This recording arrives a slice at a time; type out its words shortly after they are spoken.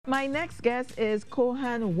My next guest is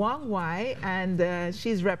Corhaan Wong Wai, and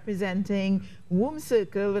she's representing Womb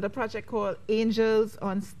Circle with a project called Angels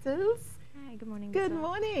on Stilts. Hi, good morning. Good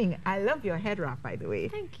morning. I love your head wrap, by the way.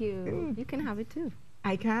 Thank you. You can have it too.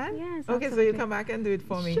 I can? Yes. Okay, so you come back and do it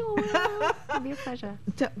for me. Sure. It'll be a pleasure.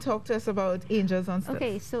 Talk to us about Angels on Stilts.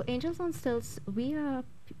 Okay, so Angels on Stilts, we are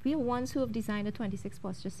ones who have designed a 26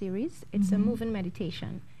 posture series. It's a move-in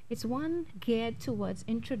meditation. It's one geared towards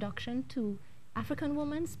introduction to African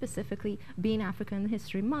women, specifically being African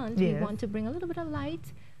History Month. Yes. We want to bring a little bit of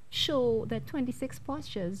light, show that 26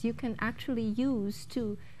 postures you can actually use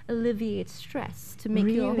to alleviate stress, to make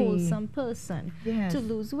you a wholesome person, Yes. to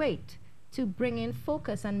lose weight, to bring in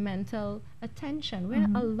focus and mental attention, where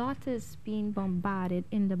a lot is being bombarded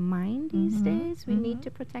in the mind these days. We need to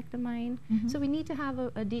protect the mind. So we need to have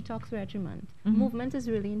a detox regimen. Movement is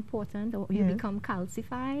really important, or you become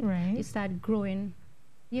calcified. Right. You start growing,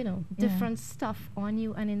 you know, different stuff on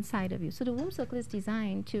you and inside of you. So the Womb Circle is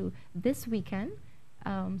designed to, this weekend,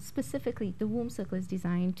 specifically, the Womb Circle is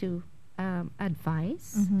designed to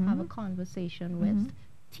advise, have a conversation with,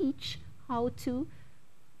 teach how to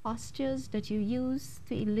postures that you use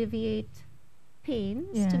to alleviate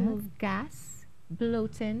pains, to move gas,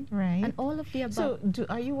 bloating, and all of the above. So,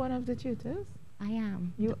 are you one of the tutors? I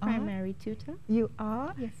am the primary tutor. You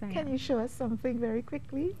are? Yes, I am. Can you show us something very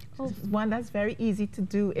quickly? One that's very easy to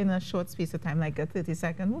do in a short space of time, like a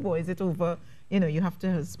 30-second move, or is it over, you know, you have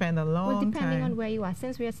to spend a long time? Well, depending on where you are.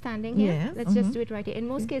 Since we are standing here, let's just do it right here. In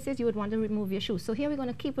most cases, you would want to remove your shoes. So here we're going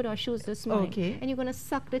to keep with our shoes this morning. Okay. And you're going to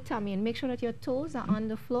suck the tummy and make sure that your toes are on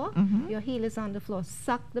the floor, your heel is on the floor.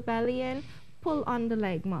 Suck the belly in, pull on the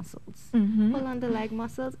leg muscles. Pull on the leg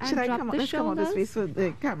muscles and drop the shoulders. Let's come out this way so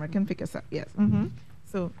the camera can pick us up. Yes.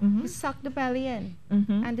 So, you suck the belly in.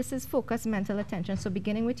 And this is focused mental attention. So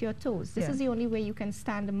beginning with your toes. This is the only way you can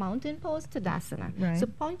stand the mountain pose, Tadasana. Right. So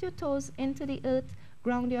point your toes into the earth,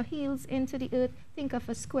 ground your heels into the earth. Think of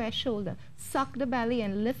a square shoulder. Suck the belly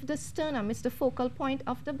and lift the sternum. It's the focal point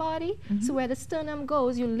of the body. So where the sternum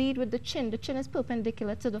goes, you lead with the chin. The chin is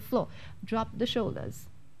perpendicular to the floor. Drop the shoulders.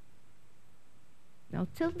 Now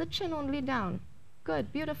tilt the chin only down.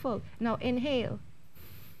 Good, beautiful. Now inhale.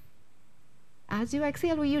 As you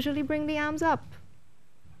exhale, we usually bring the arms up.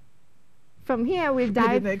 From here, we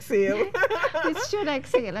dive. Exhale. We should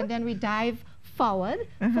exhale, and then we dive forward.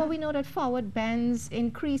 For we know that forward bends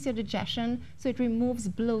increase your digestion, so it removes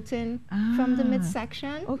bloating from the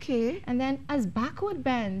midsection. Okay. And then as backward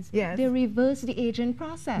bends, Yes. they reverse the aging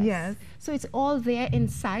process. Yes. So it's all there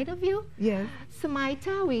inside of you. Yes. Samai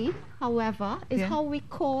Tawi, however, is how we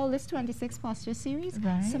call this 26 posture series.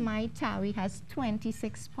 Right. Samai Tawi has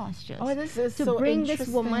 26 postures. Oh, this is to so bring this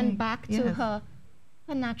woman interesting. back to her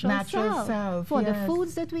natural self. For the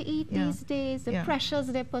foods that we eat these days, the pressures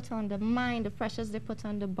they put on the mind, the pressures they put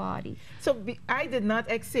on the body. So I did not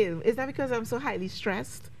exhale. Is that because I'm so highly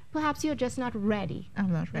stressed? Perhaps you're just not ready.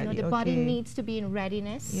 I'm not ready. You know, the body needs to be in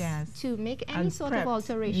readiness to make any sort of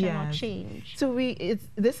alteration or change. So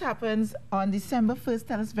this happens on December 1st.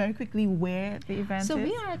 Tell us very quickly where the event is. So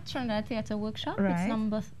we are at Trinidad Theatre Workshop. It's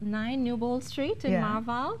number 9 New Bold Street in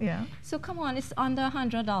Marval. So come on, it's under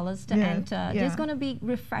 $100 to enter. There's going to be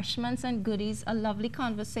refreshments and goodies, a lovely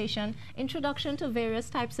conversation, introduction to various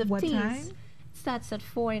types of teas. What time? Starts at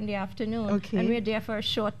 4 in the afternoon, okay. and we're there for a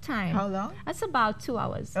short time. How long? That's about 2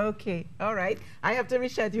 hours. Okay, all right. I have to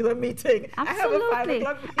reschedule a meeting. Absolutely. I have a 5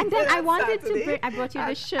 o'clock meeting. And then I wanted Saturday. to bring, I brought you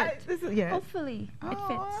the shirt. Yes. Hopefully it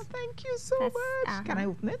fits. Thank you so much. Can I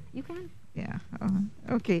open it? You can. Yeah.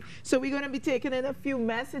 Okay. So we're going to be taking in a few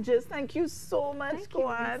messages. Thank you so much,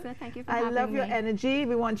 Corhaan. Thank you for having me. I love your energy.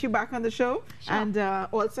 We want you back on the show. Sure. And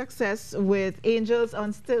all success with Angels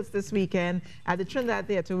on Stilts this weekend at the Trinidad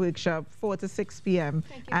Theatre Workshop, 4 to 6 p.m.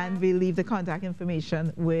 Thank you, and we'll leave the contact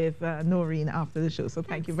information with Noreen after the show. So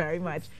thank you very much.